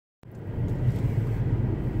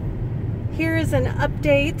here's an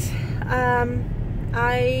update.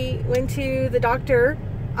 I went to the doctor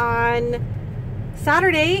on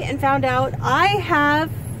Saturday and found out I have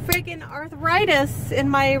friggin' arthritis in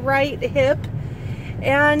my right hip,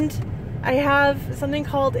 and I have something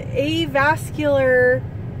called avascular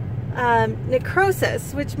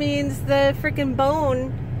necrosis, which means the freaking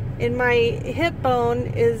bone in my hip bone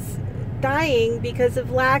is dying because of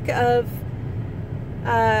lack of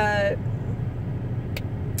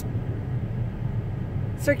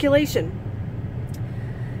circulation.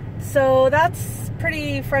 So that's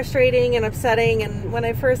pretty frustrating and upsetting, and when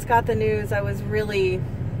I first got the news I was really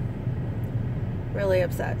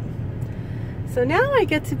upset. So now I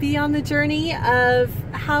get to be on the journey of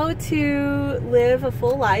how to live a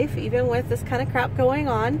full life even with this kind of crap going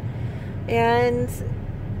on. And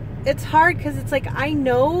it's hard because it's like, I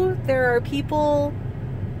know there are people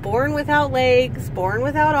born without legs, born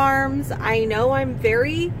without arms. I know I'm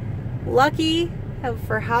very lucky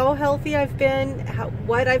for how healthy I've been,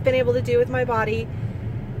 what I've been able to do with my body.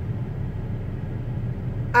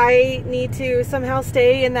 I need to somehow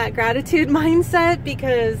stay in that gratitude mindset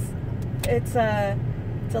because it's a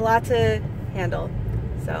lot to handle.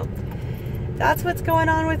 So that's what's going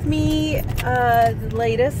on with me, the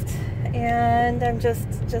latest. And I'm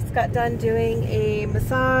just got done doing a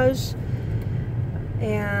massage,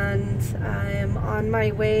 and I'm on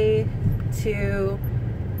my way to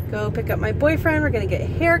go pick up my boyfriend. We're gonna get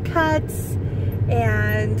haircuts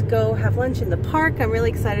and go have lunch in the park. I'm really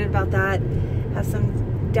excited about that. Have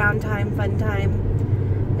some downtime, fun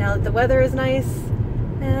time now that the weather is nice.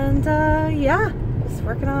 And yeah, just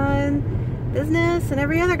working on business and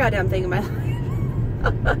every other goddamn thing in my life.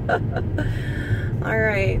 All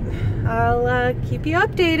right, I'll keep you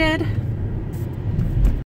updated.